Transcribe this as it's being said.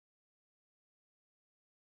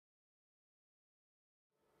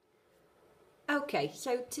Okay,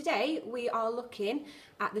 so today we are looking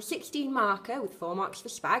at the 16 marker with 4 marks for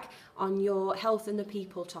SPAG on your health and the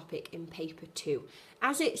people topic in paper 2.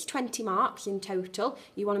 As it's 20 marks in total,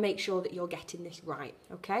 you want to make sure that you're getting this right,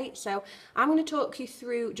 okay? So I'm going to talk you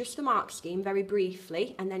through just the mark scheme very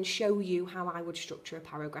briefly and then show you how I would structure a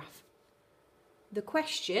paragraph. The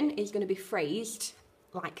question is going to be phrased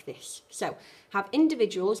like this. So, have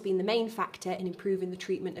individuals been the main factor in improving the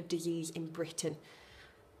treatment of disease in Britain?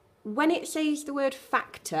 When it says the word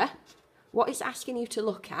factor, what it's asking you to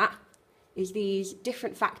look at is these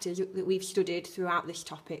different factors that we've studied throughout this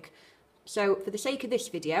topic. So for the sake of this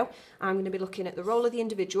video, I'm going to be looking at the role of the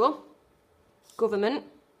individual, government,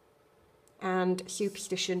 and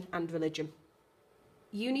superstition and religion.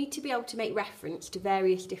 You need to be able to make reference to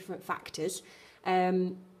various different factors,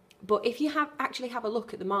 but if you actually have a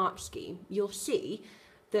look at the mark scheme, you'll see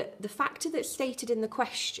that the factor that's stated in the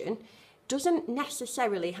question doesn't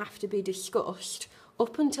necessarily have to be discussed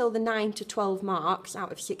up until the 9 to 12 marks out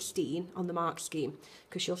of 16 on the mark scheme,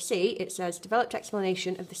 because you'll see it says developed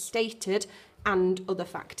explanation of the stated and other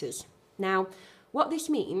factors. Now, what this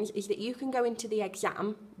means is that you can go into the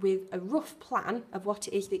exam with a rough plan of what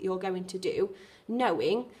it is that you're going to do,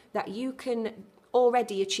 knowing that you can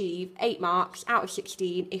already achieve 8 marks out of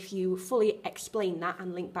 16 if you fully explain that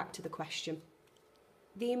and link back to the question.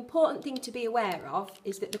 The important thing to be aware of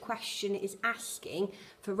is that the question is asking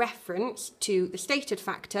for reference to the stated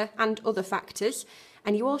factor and other factors,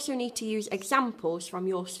 and you also need to use examples from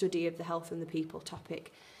your study of the health and the people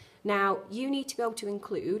topic. Now, you need to be able to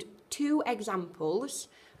include 2 examples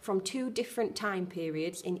from 2 different time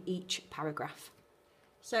periods in each paragraph.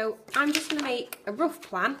 So I'm just going to make a rough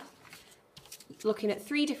plan looking at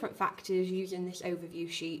 3 different factors using this overview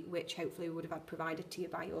sheet, which hopefully would have had provided to you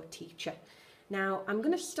by your teacher. Now, I'm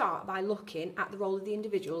going to start by looking at the role of the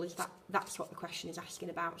individual, as that's what the question is asking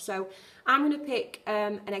about. So I'm going to pick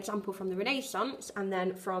an example from the Renaissance and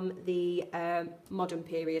then from the modern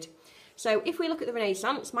period. So if we look at the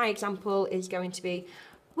Renaissance, my example is going to be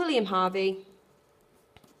William Harvey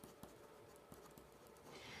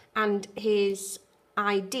and his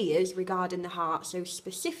ideas regarding the heart. So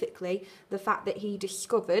specifically, the fact that he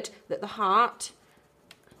discovered that the heart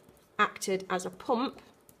acted as a pump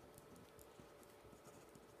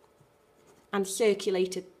and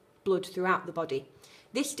circulated blood throughout the body.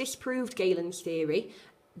 This disproved Galen's theory,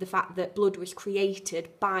 the fact that blood was created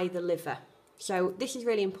by the liver. So this is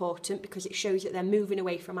really important because it shows that they're moving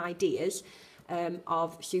away from ideas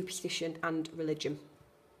of superstition and religion.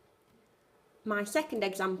 My second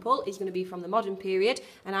example is going to be from the modern period,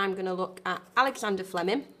 and I'm going to look at Alexander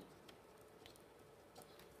Fleming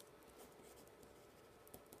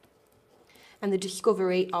and the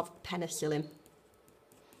discovery of penicillin,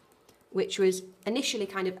 which was initially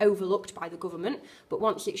kind of overlooked by the government, but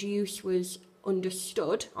once its use was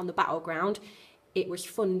understood on the battleground, it was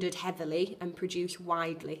funded heavily and produced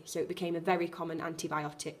widely, so it became a very common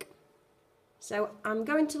antibiotic. So I'm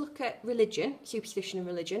going to look at religion, superstition and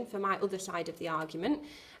religion, for my other side of the argument,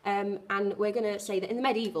 and we're going to say that in the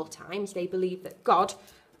medieval times they believed that God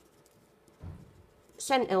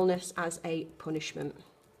sent illness as a punishment.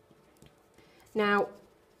 Now,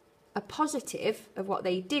 a positive of what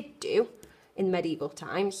they did do in medieval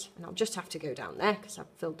times, and I'll just have to go down there because I've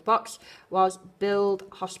filled the box, was build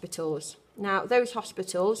hospitals. Now, those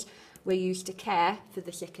hospitals were used to care for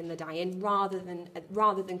the sick and the dying rather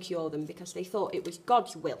than cure them, because they thought it was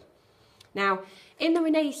God's will. Now, in the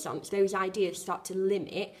Renaissance, those ideas start to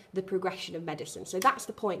limit the progression of medicine. So that's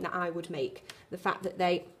the point that I would make, the fact that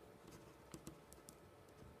they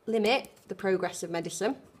limit the progress of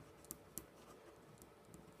medicine.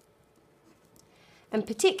 And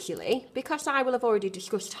particularly, because I will have already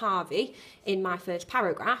discussed Harvey in my first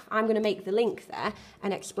paragraph, I'm going to make the link there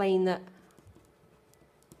and explain that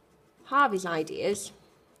Harvey's ideas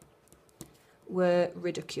were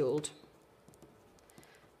ridiculed,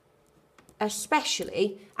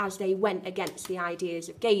 especially as they went against the ideas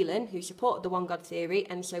of Galen, who supported the one God theory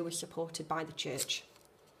and so was supported by the church.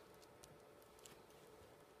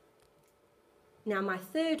 Now, my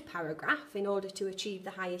third paragraph, in order to achieve the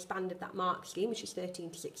highest band of that mark scheme, which is 13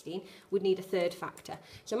 to 16, would need a third factor.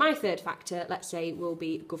 So my third factor, let's say, will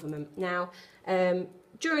be government. Now,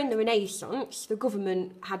 during the Renaissance, the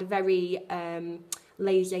government had a very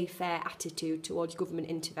laissez-faire attitude towards government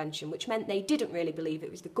intervention, which meant they didn't really believe it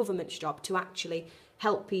was the government's job to actually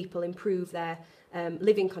help people improve their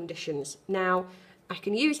living conditions. Now, I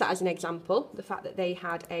can use that as an example, the fact that they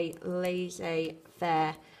had a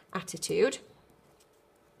laissez-faire attitude.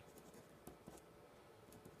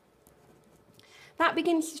 That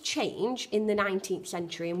begins to change in the 19th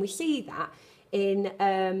century, and we see that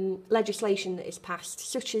in legislation that is passed,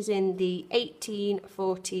 such as in the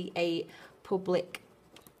 1848 Public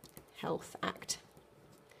Health Act.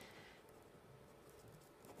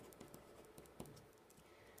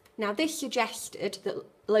 Now, this suggested that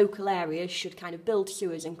local areas should kind of build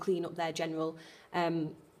sewers and clean up their general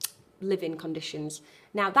living conditions.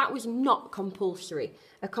 Now, that was not compulsory.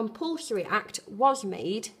 A compulsory act was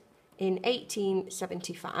made in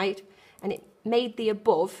 1875, and it made the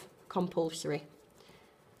above compulsory.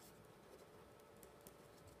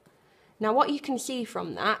 Now, what you can see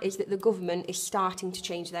from that is that the government is starting to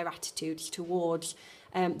change their attitudes towards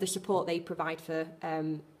the support they provide for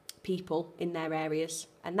people in their areas,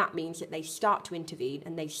 and that means that they start to intervene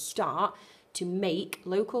and they start to make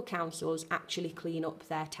local councils actually clean up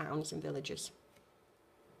their towns and villages.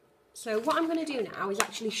 So what I'm going to do now is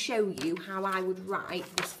actually show you how I would write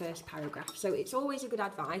this first paragraph. So it's always a good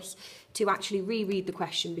advice to actually reread the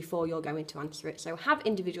question before you're going to answer it. So, have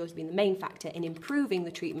individuals been the main factor in improving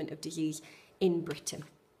the treatment of disease in Britain?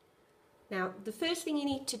 Now, the first thing you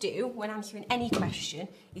need to do when answering any question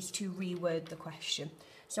is to reword the question.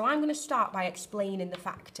 So I'm going to start by explaining the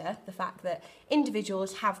fact that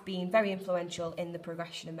individuals have been very influential in the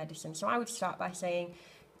progression of medicine. So I would start by saying,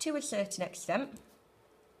 to a certain extent,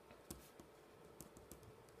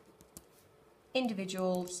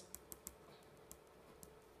 individuals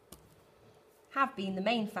have been the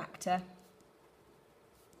main factor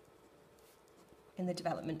in the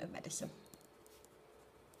development of medicine.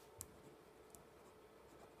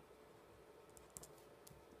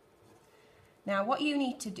 Now, what you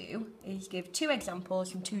need to do is give two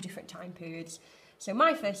examples from two different time periods. So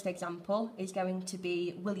my first example is going to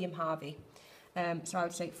be William Harvey. So I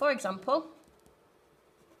would say, for example,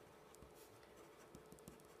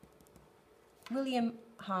 William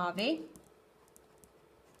Harvey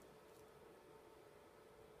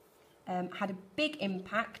had a big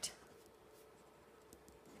impact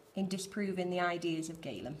in disproving the ideas of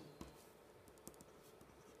Galen.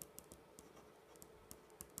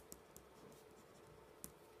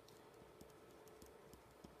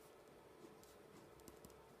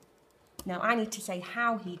 Now, I need to say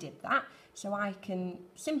how he did that, so I can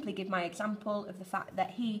simply give my example of the fact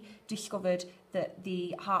that he discovered that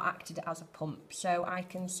the heart acted as a pump. So I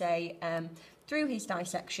can say, through his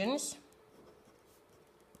dissections,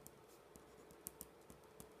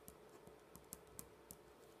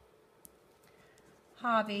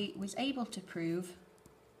 Harvey was able to prove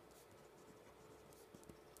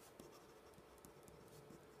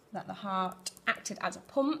that the heart acted as a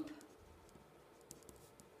pump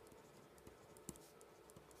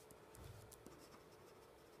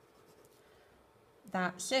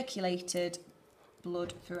that circulated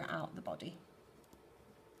blood throughout the body.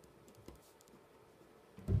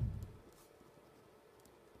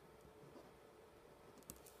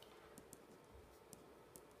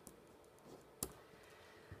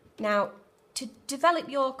 Now, to develop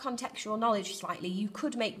your contextual knowledge slightly, you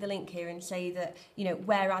could make the link here and say that,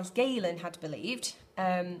 whereas Galen had believed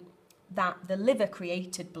that the liver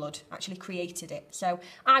created blood, actually created it. So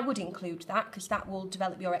I would include that because that will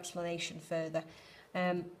develop your explanation further.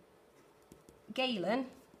 Galen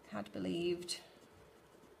had believed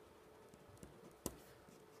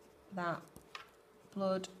that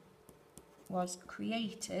blood was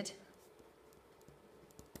created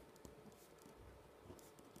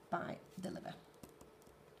by the liver.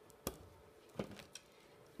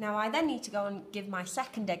 Now I then need to go and give my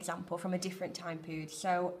second example from a different time period.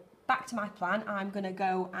 So back to my plan, I'm going to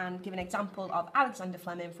go and give an example of Alexander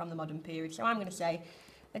Fleming from the modern period. So I'm going to say,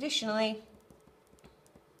 additionally,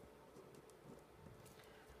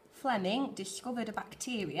 Fleming discovered a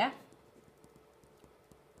bacteria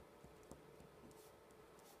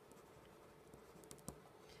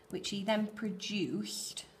which he then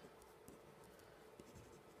produced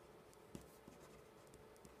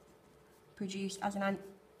as an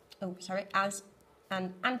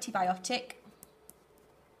antibiotic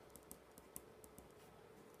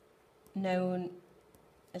known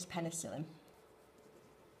as penicillin.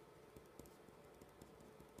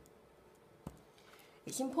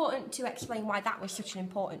 It's important to explain why that was such an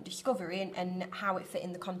important discovery and how it fit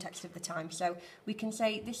in the context of the time. So we can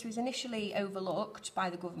say this was initially overlooked by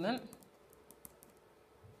the government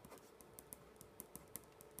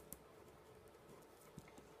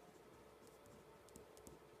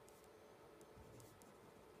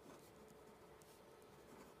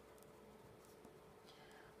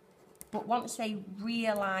but once they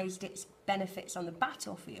realised its benefits on the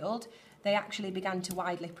battlefield, they actually began to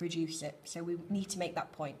widely produce it. So we need to make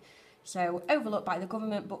that point. So overlooked by the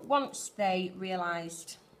government, but once they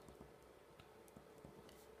realised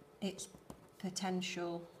its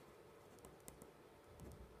potential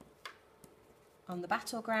on the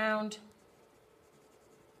battleground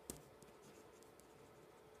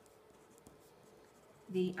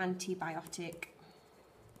the antibiotic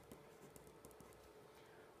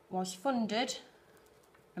was funded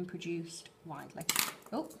and produced widely.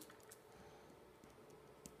 Oh.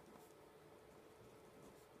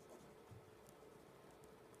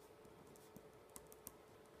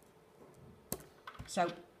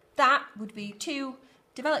 So that would be two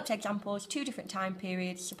developed examples, two different time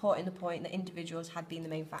periods, supporting the point that individuals had been the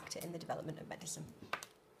main factor in the development of medicine.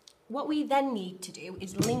 What we then need to do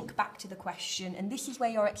is link back to the question, and this is where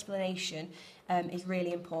your explanation is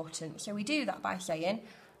really important. So we do that by saying,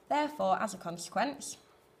 therefore, as a consequence,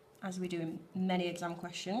 as we do in many exam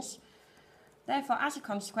questions, therefore, as a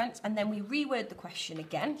consequence, and then we reword the question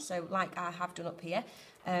again, so like I have done up here,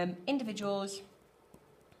 individuals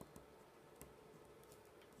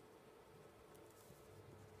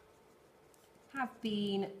have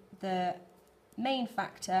been the main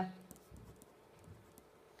factor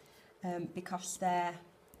because their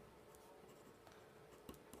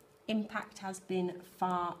impact has been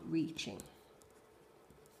far-reaching.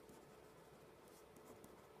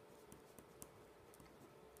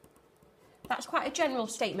 That's quite a general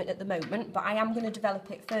statement at the moment, but I am going to develop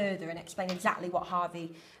it further and explain exactly what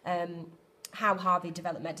Harvey, how Harvey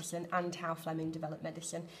developed medicine and how Fleming developed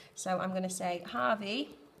medicine. So I'm going to say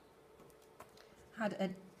Harvey had a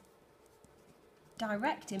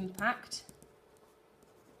direct impact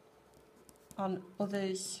on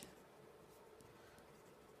others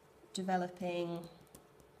developing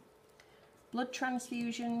blood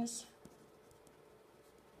transfusions,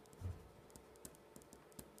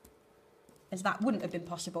 as that wouldn't have been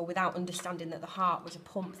possible without understanding that the heart was a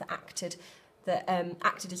pump that acted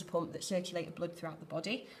as a pump that circulated blood throughout the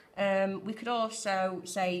body. We could also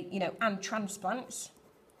say, and transplants,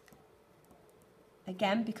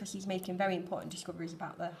 again, because he's making very important discoveries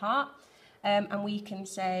about the heart. And we can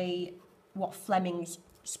say what Fleming's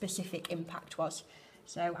specific impact was.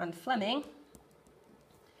 So, and Fleming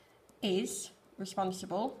is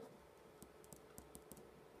responsible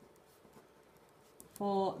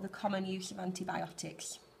for the common use of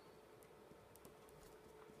antibiotics.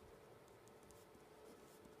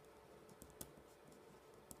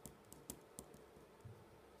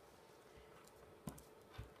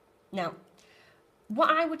 Now, what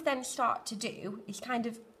I would then start to do is kind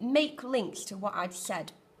of make links to what I'd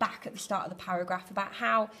said back at the start of the paragraph about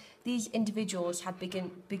how these individuals had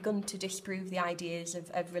begun to disprove the ideas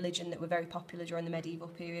of religion that were very popular during the medieval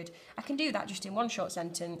period. I can do that just in one short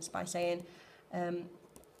sentence by saying,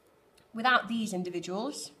 without these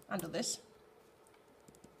individuals and others,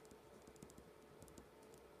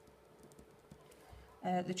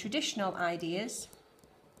 the traditional ideas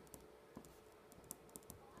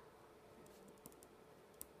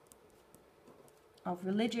of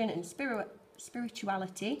religion and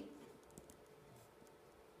spirituality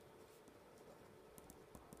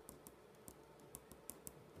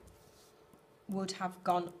would have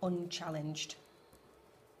gone unchallenged.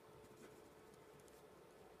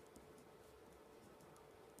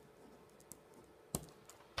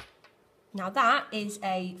 Now that is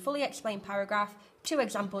a fully explained paragraph, two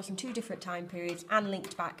examples from two different time periods and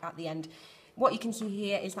linked back at the end. What you can see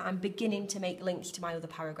here is that I'm beginning to make links to my other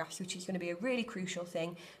paragraphs, which is going to be a really crucial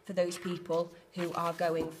thing for those people who are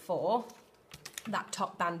going for that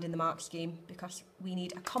top band in the mark scheme, because we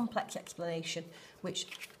need a complex explanation, which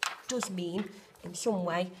does mean, in some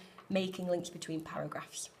way, making links between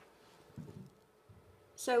paragraphs.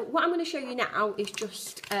 So what I'm going to show you now is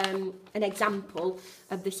just an example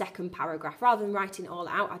of the second paragraph. Rather than writing it all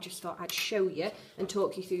out, I just thought I'd show you and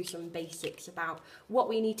talk you through some basics about what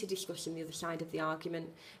we need to discuss in the other side of the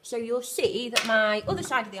argument. So you'll see that my other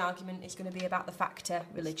side of the argument is going to be about the factor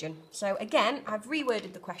religion. So again, I've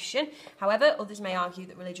reworded the question. However, others may argue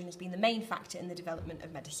that religion has been the main factor in the development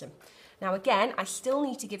of medicine. Now again, I still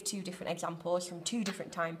need to give two different examples from two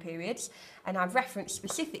different time periods, and I've referenced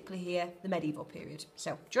specifically here the medieval period.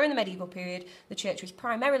 So during the medieval period, the church was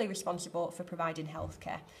primarily responsible for providing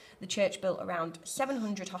healthcare. The church built around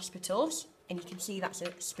 700 hospitals, and you can see that's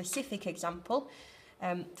a specific example,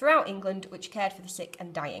 throughout England, which cared for the sick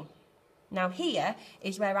and dying. Now here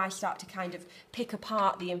is where I start to kind of pick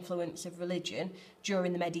apart the influence of religion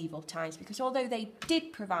during the medieval times, because although they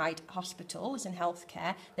did provide hospitals and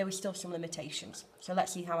healthcare, there were still some limitations. So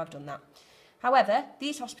let's see how I've done that. However,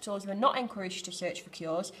 these hospitals were not encouraged to search for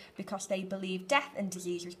cures because they believed death and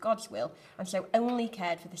disease was God's will, and so only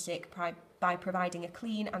cared for the sick by providing a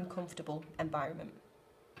clean and comfortable environment.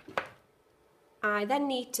 I then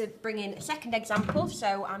need to bring in a second example,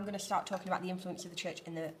 so I'm going to start talking about the influence of the church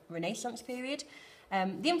in the Renaissance period.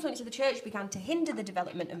 The influence of the church began to hinder the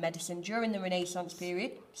development of medicine during the Renaissance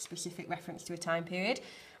period, specific reference to a time period,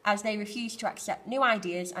 as they refused to accept new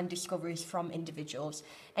ideas and discoveries from individuals.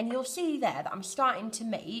 And you'll see there that I'm starting to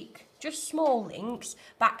make just small links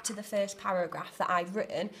back to the first paragraph that I've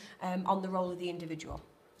written on the role of the individual.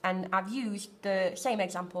 And I've used the same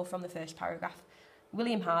example from the first paragraph.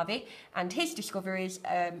 William Harvey and his discoveries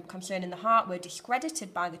concerning the heart were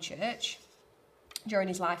discredited by the church during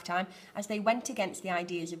his lifetime as they went against the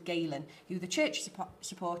ideas of Galen, who the church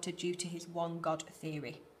supported due to his one God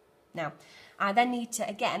theory. Now, I then need to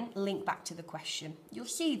again link back to the question. You'll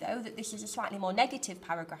see though that this is a slightly more negative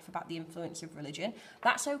paragraph about the influence of religion.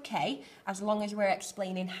 That's okay as long as we're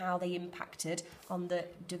explaining how they impacted on the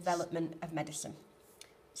development of medicine.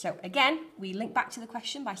 So again, we link back to the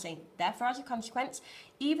question by saying, therefore, as a consequence,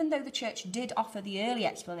 even though the church did offer the early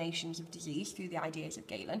explanations of disease through the ideas of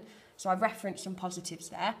Galen, so I've referenced some positives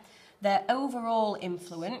there, their overall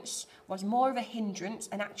influence was more of a hindrance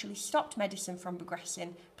and actually stopped medicine from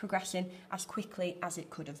progressing as quickly as it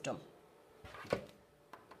could have done.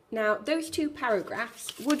 Now, those two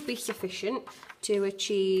paragraphs would be sufficient to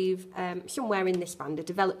achieve somewhere in this band a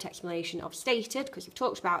developed explanation of stated, because we've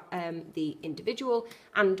talked about the individual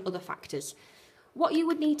and other factors. What you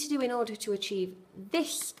would need to do in order to achieve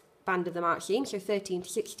this band of the mark scheme, so 13 to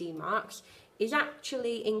 16 marks, is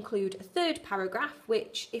actually include a third paragraph,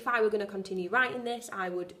 which if I were going to continue writing this, I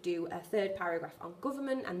would do a third paragraph on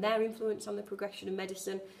government and their influence on the progression of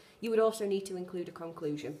medicine. You would also need to include a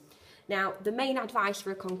conclusion. Now, the main advice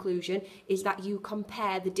for a conclusion is that you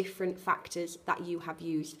compare the different factors that you have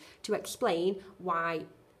used to explain why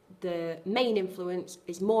the main influence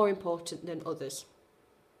is more important than others.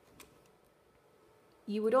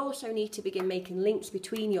 You would also need to begin making links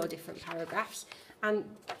between your different paragraphs, and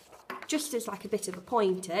just as like a bit of a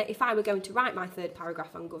pointer, if I were going to write my third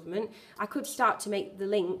paragraph on government, I could start to make the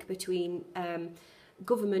link between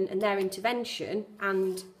government and their intervention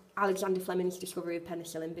and Alexander Fleming's discovery of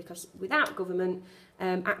penicillin, because without government,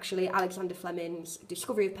 actually Alexander Fleming's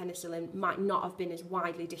discovery of penicillin might not have been as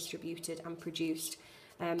widely distributed and produced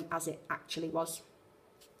as it actually was.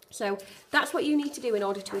 So that's what you need to do in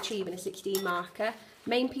order to achieve in a 16 marker.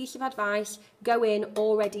 Main piece of advice, go in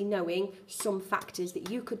already knowing some factors that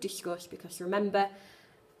you could discuss, because remember,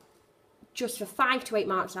 just for 5 to 8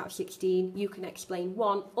 marks out of 16, you can explain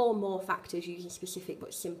one or more factors using specific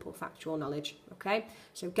but simple factual knowledge, okay?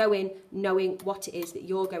 So go in knowing what it is that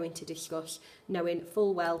you're going to discuss, knowing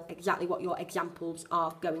full well exactly what your examples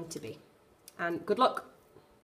are going to be. And good luck.